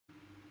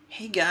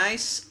Hey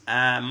guys,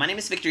 my name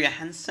is Victor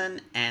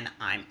Johansson and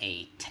I'm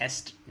a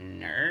test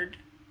nerd,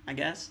 I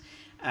guess,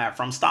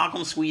 from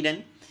Stockholm,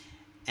 Sweden.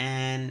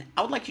 And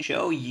I would like to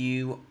show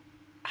you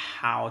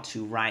how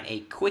to write a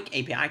quick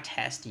API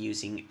test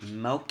using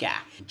Mocha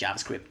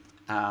JavaScript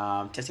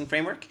testing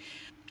framework.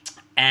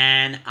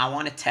 And I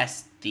want to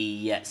test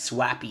the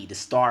Swappy, the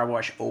Star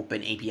Wars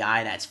open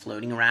API that's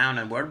floating around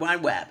on World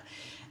Wide Web.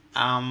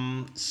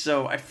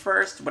 So at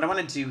first, what I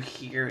want to do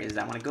here is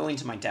I want to go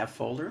into my dev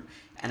folder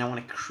and I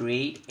want to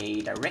create a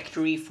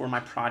directory for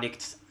my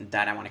project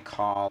that I want to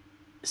call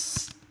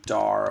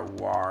Star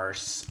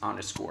Wars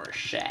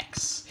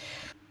 _shex.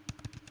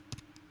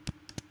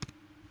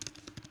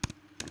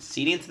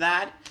 Cd into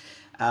that.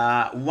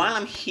 While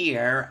I'm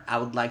here, I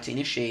would like to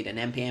initiate an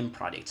npm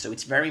project. So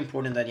it's very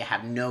important that you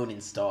have Node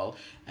installed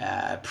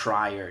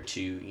prior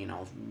to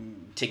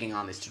taking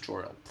on this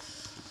tutorial.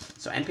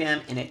 So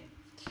npm init.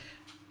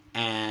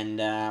 And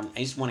I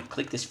just want to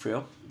click this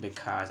through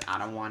because I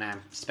don't want to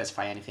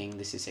specify anything.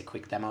 This is a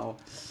quick demo.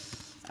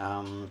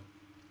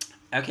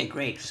 Okay,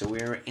 great. So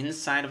we're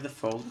inside of the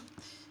folder.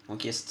 We'll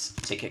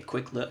just take a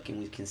quick look and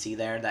we can see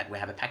there that we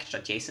have a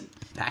package.json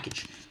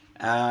package.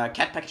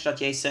 Cat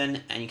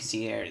package.json, and you can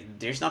see here,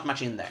 there's not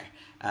much in there.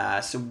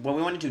 So what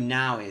we want to do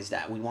now is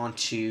that we want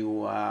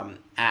to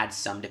add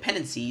some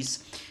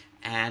dependencies.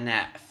 And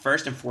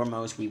first and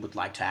foremost, we would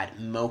like to add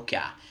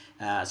Mocha.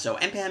 So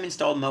npm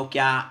install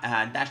Mocha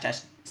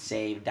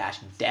 --save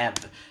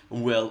 -dev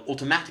will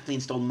automatically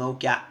install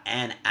Mocha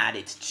and add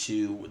it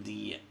to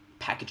the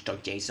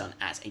package.json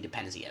as a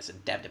dependency, as a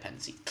dev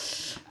dependency.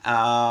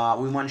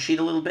 We want to cheat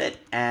a little bit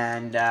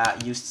and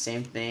use the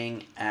same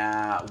thing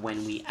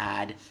when we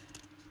add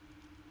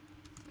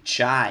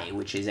Chai,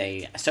 which is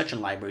a search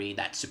library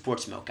that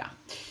supports Mocha.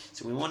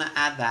 So we want to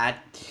add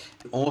that.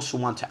 We also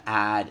want to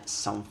add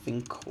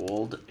something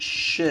called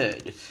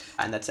should,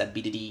 and that's a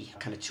BDD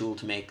kind of tool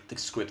to make the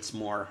scripts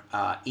more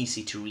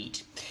easy to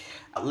read.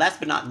 Last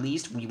but not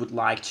least, we would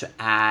like to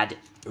add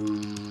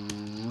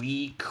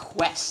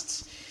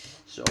requests.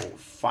 So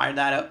fire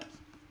that up.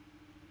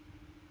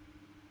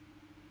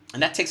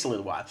 And that takes a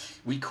little while.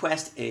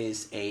 Request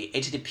is a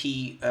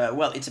HTTP,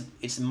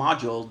 it's a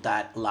module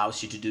that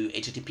allows you to do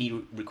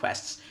HTTP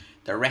requests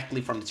directly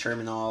from the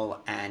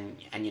terminal and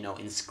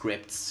in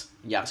scripts,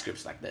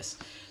 JavaScripts like this.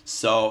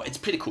 So it's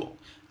pretty cool.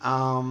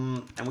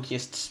 And we can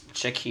just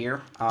check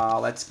here.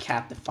 Let's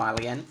cat the file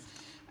again.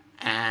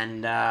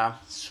 And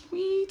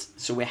sweet.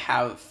 So we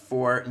have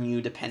 4 new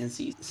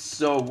dependencies.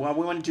 So what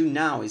we want to do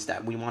now is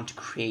that we want to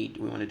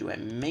do a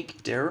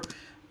make dir.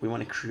 We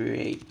want to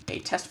create a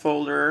test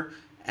folder.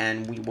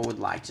 And we would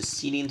like to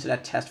cd into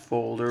that test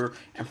folder.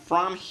 And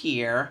from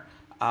here,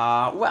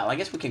 well, I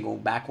guess we can go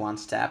back one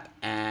step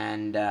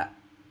and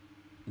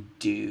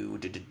do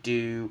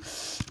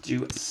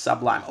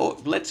Sublime. Oh,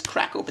 let's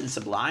crack open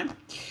Sublime.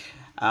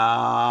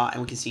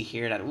 And we can see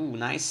here that, ooh,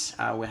 nice.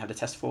 We have the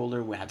test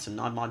folder, we have some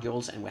node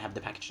modules, and we have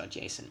the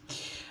package.json.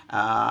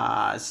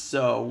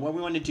 So what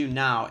we want to do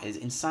now is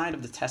inside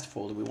of the test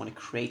folder, we want to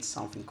create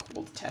something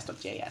called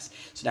test.js.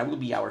 So that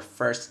will be our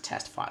first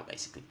test file,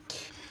 basically.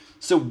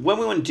 So what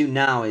we want to do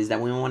now is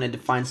that we want to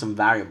define some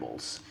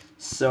variables.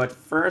 So at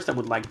first I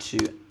would like to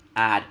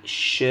add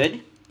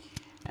should,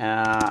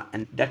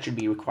 and that should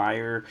be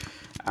require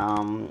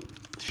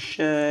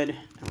should,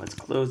 and let's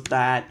close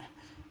that.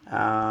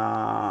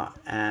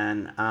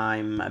 And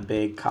I'm a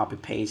big copy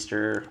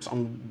paster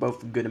on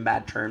both good and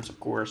bad terms, of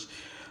course.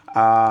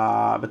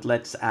 But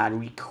let's add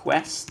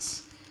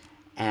requests,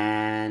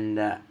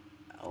 and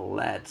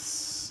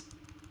let's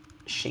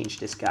change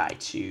this guy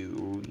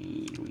to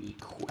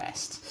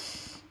request.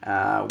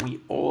 We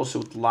also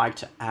would like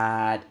to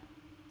add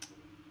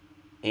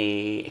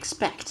a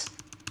expect,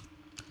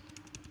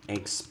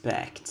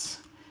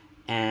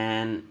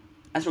 and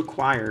as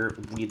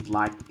required, we'd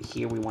like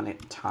here we want to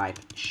type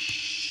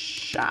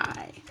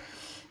shy,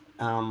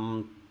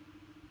 and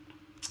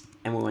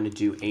we want to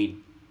do a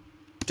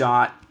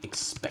dot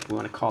expect. We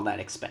want to call that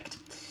expect.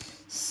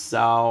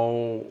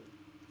 So,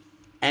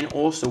 and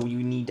also we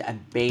need a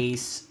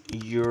base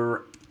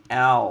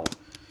URL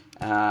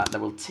that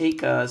will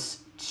take us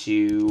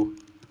to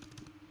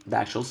the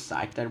actual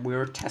site that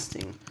we're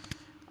testing,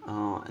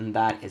 and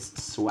that is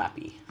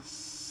Swappy,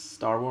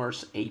 Star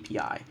Wars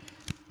API.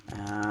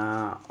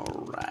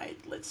 All right,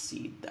 let's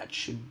see. That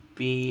should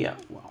be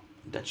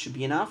that should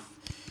be enough.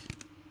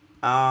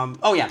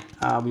 Oh yeah,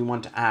 we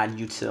want to add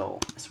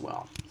util as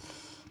well.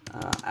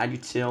 Add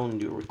util and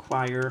do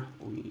require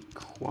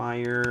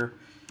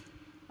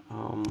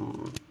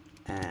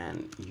and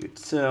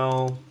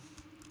util.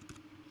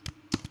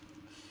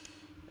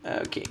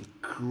 Okay,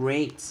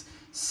 great.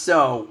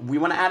 So we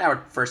want to add our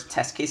first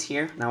test case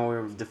here. Now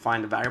we've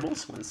defined the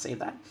variables. We want to save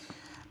that.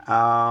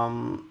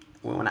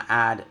 We want to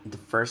add the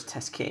first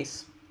test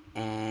case,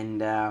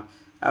 and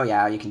oh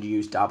yeah, you can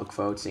use double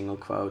quotes, single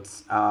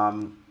quotes.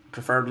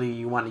 Preferably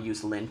you want to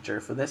use linter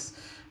for this,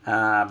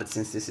 but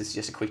since this is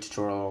just a quick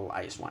tutorial,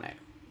 I just want to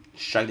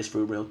chug this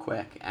through real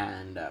quick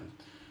and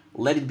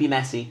let it be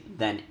messy,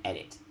 then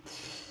edit.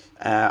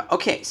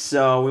 Okay,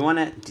 so we want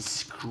to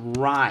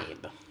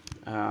describe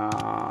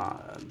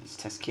this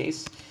test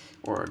case,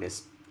 or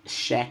this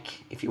check,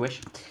 if you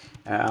wish.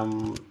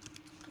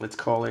 Let's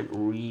call it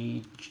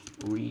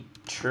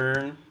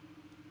return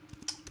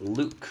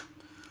Luke.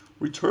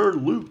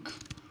 Return Luke.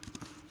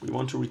 We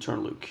want to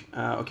return Luke.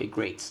 Okay,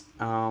 great.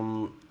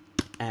 And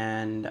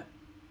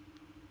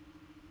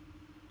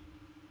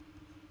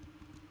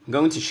I'm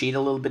going to cheat a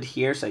little bit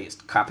here, so I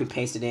just copy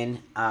paste it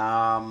in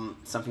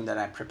something that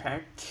I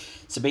prepared.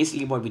 So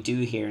basically what we do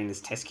here in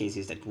this test case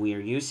is that we are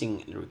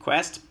using the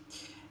request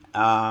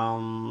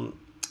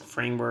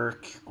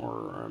framework,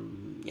 or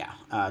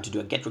to do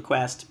a GET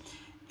request,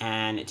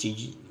 and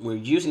we're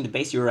using the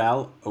base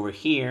URL over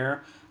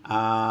here,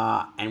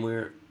 and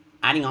we're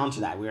adding on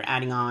to that. We're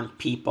adding on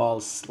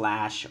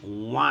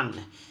people/1,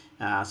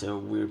 so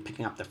we're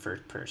picking up the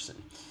first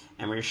person,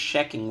 and we're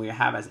checking. We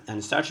have an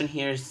instruction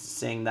here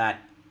saying that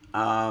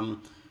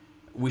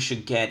we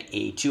should get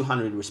a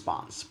 200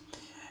 response.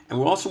 And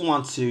we also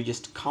want to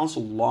just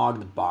console log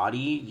the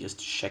body, just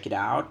to check it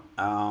out,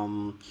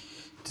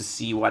 to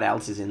see what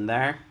else is in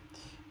there.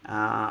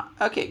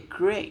 Okay,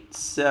 great.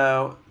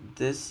 So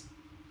this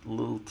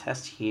little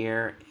test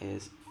here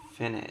is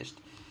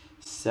finished.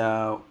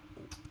 So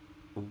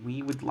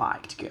we would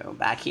like to go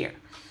back here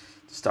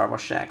to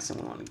Starbucks checks,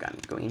 and we want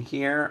to go in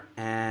here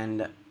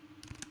and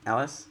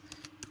ls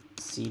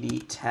cd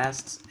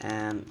tests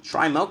and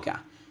try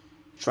Mocha.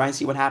 Try and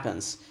see what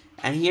happens.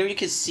 And here you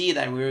can see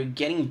that we're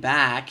getting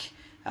back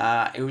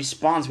a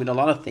response with a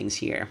lot of things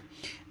here.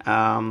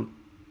 And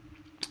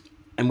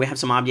we have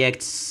some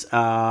objects,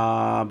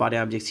 body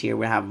objects here.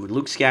 We have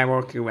Luke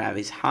Skywalker, we have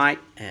his height,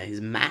 his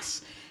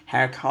mass,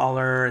 hair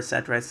color,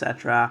 etc.,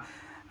 etc.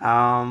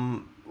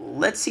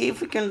 Let's see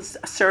if we can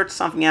search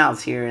something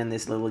else here in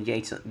this little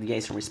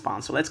JSON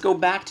response. So let's go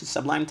back to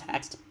Sublime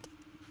Text.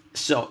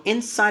 So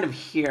inside of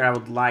here, I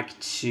would like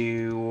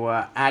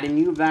to add a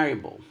new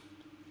variable.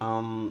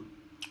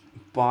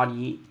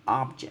 Body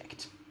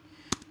object,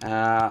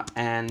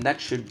 and that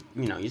should,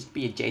 just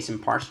be a JSON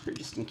parser,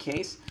 just in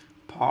case.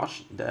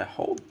 Parse the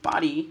whole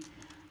body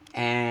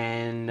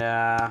and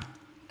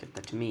get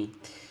that to me.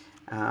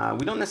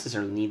 We don't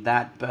necessarily need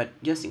that, but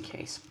just in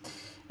case.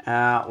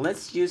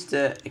 Let's use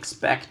the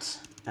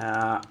expect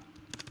the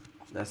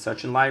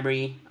search and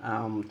library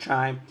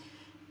try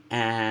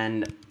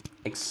and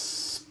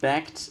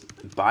expect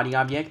body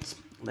object.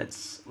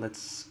 Let's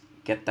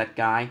get that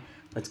guy.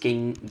 Let's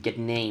get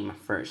name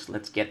first.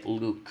 Let's get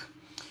Luke,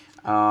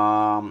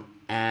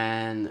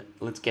 and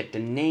let's get the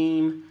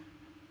name,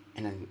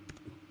 and then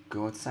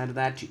go outside of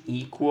that to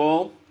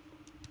equal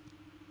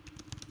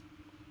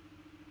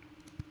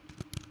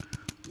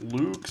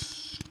Luke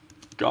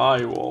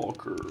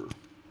Skywalker.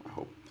 I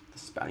hope the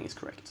spelling is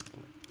correct.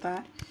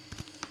 Like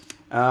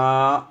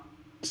that.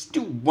 Let's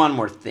do one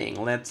more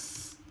thing.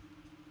 Let's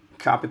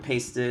copy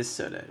paste this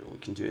so that we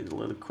can do it a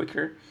little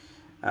quicker.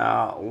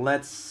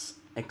 Let's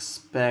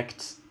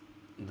expect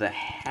the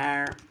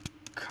hair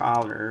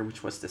color,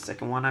 which was the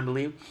second one, I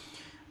believe,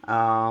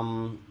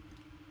 to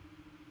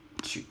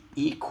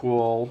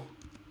equal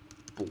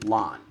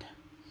blonde,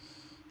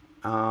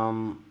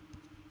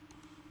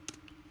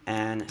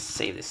 and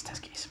save this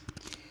test case,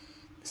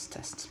 this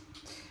test,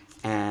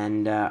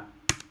 and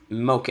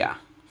Mocha,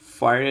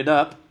 fire it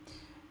up,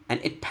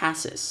 and it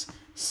passes.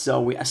 So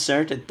we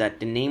asserted that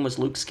the name was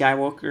Luke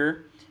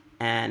Skywalker,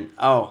 and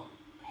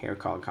hair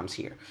color comes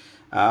here.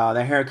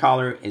 The hair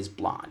color is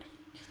blonde.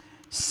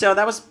 So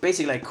that was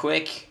basically a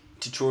quick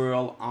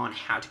tutorial on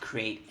how to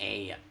create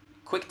a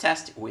quick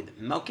test with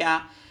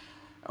Mocha,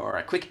 or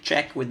a quick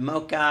check with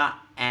Mocha,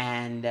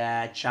 and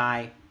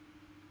try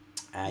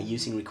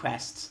using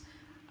requests.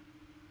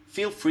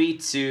 Feel free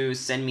to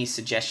send me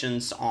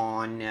suggestions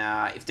on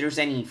if there's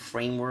any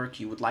framework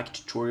you would like a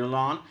tutorial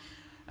on.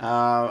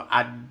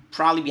 I'd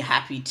probably be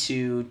happy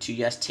to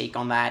just take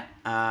on that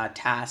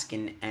task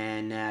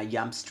and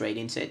jump straight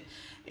into it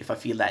if I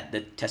feel that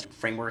the test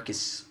framework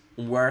is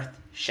worth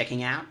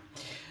checking out.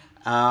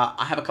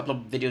 I have a couple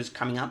of videos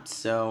coming up,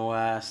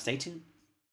 so stay tuned.